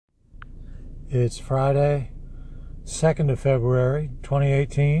It's Friday, 2nd of February,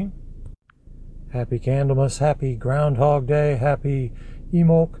 2018. Happy Candlemas, happy Groundhog Day, happy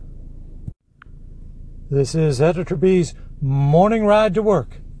Emolk. This is Editor B's morning ride to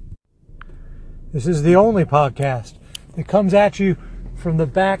work. This is the only podcast that comes at you from the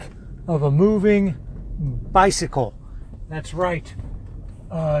back of a moving bicycle. That's right,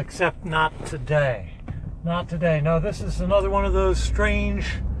 except not today. Not today. No, this is another one of those strange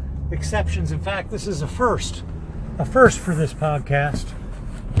exceptions. In fact, this is a first for this podcast.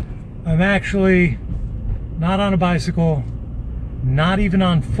 I'm actually not on a bicycle, not even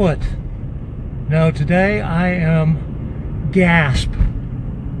on foot. No, today I am, gasp,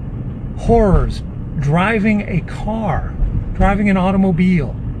 horrors, driving an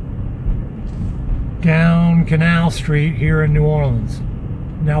automobile down Canal Street here in New Orleans.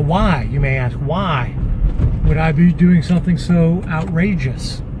 Now why, you may ask, why would I be doing something so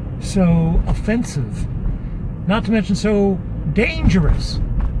outrageous, so offensive, not to mention so dangerous?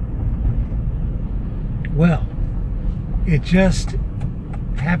 Well, it just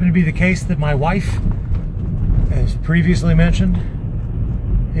happened to be the case that my wife, as previously mentioned,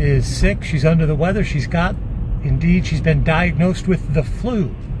 is sick. She's under the weather. She's been diagnosed with the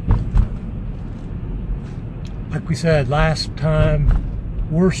flu. Like we said last time,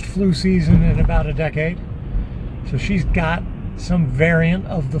 worst flu season in about a decade. So she's got some variant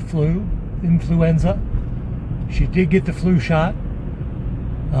of the flu, influenza. She did get the flu shot.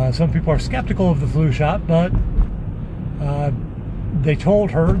 Some people are skeptical of the flu shot, but they told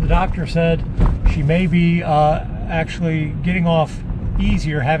her, the doctor said, she may be actually getting off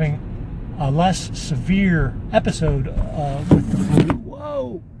easier, having a less severe episode with the flu.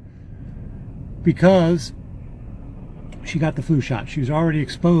 Whoa! Because she got the flu shot. She was already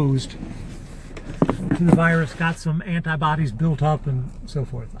exposed to the virus, got some antibodies built up and so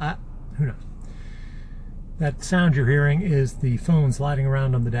forth. Who knows? That sound you're hearing is the phone sliding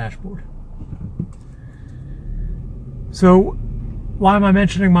around on the dashboard. So, why am I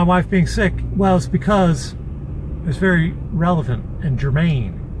mentioning my wife being sick? Well, it's because it's very relevant and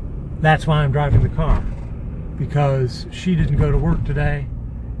germane. That's why I'm driving the car. Because she didn't go to work today.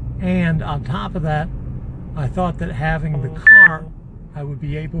 And on top of that, I thought that having the car, I would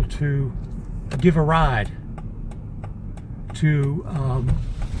be able to give a ride to a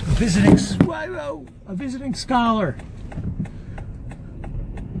visiting scholar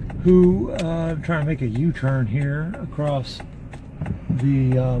who, I'm trying to make a U-turn here across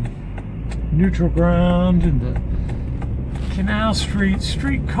the neutral ground and the Canal Street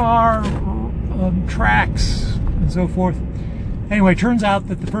streetcar tracks and so forth. Anyway, turns out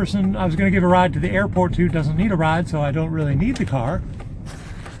that the person I was going to give a ride to the airport to doesn't need a ride, so I don't really need the car.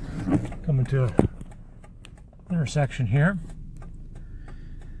 Coming to an intersection here.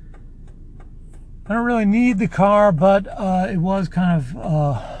 I don't really need the car, but it was kind of,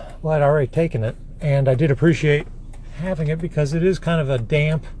 well, I'd already taken it, and I did appreciate having it because it is kind of a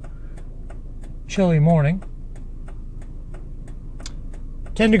damp, chilly morning.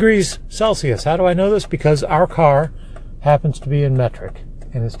 10 degrees Celsius. How do I know this? Because our car happens to be in metric,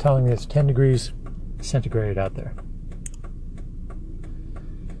 and it's telling me it's 10 degrees centigrade out there.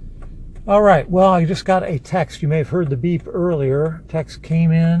 All right, well, I just got a text. You may have heard the beep earlier. Text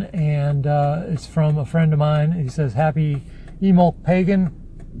came in, and it's from a friend of mine. He says, "Happy Emolk Pagan."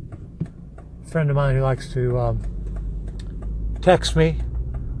 A friend of mine who likes to text me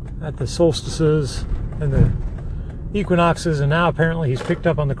at the solstices and the equinoxes, and now apparently he's picked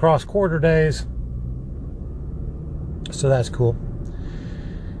up on the cross-quarter days. So that's cool.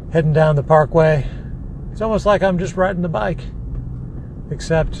 Heading down the parkway. It's almost like I'm just riding the bike,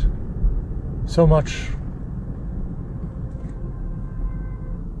 except somebody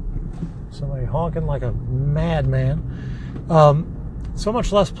honking like a madman. So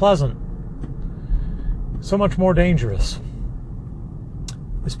much less pleasant. So much more dangerous.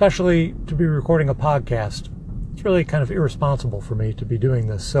 Especially to be recording a podcast. It's really kind of irresponsible for me to be doing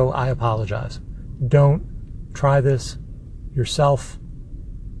this, so I apologize. Don't try this yourself,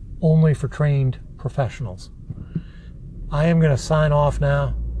 only for trained professionals. I am going to sign off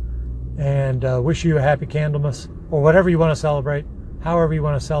now and wish you a happy Candlemas, or whatever you want to celebrate, however you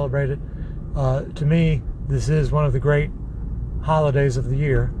want to celebrate it. To me, this is one of the great holidays of the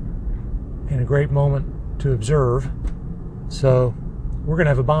year and a great moment to observe. So we're going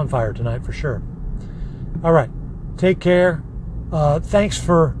to have a bonfire tonight for sure. All right, take care. Thanks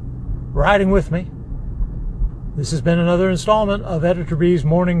for riding with me. This has been another installment of Editor B's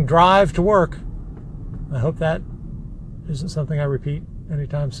morning drive to work. I hope that isn't something I repeat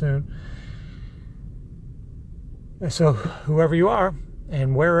anytime soon. So, whoever you are,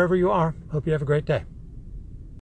 And wherever you are, hope you have a great day.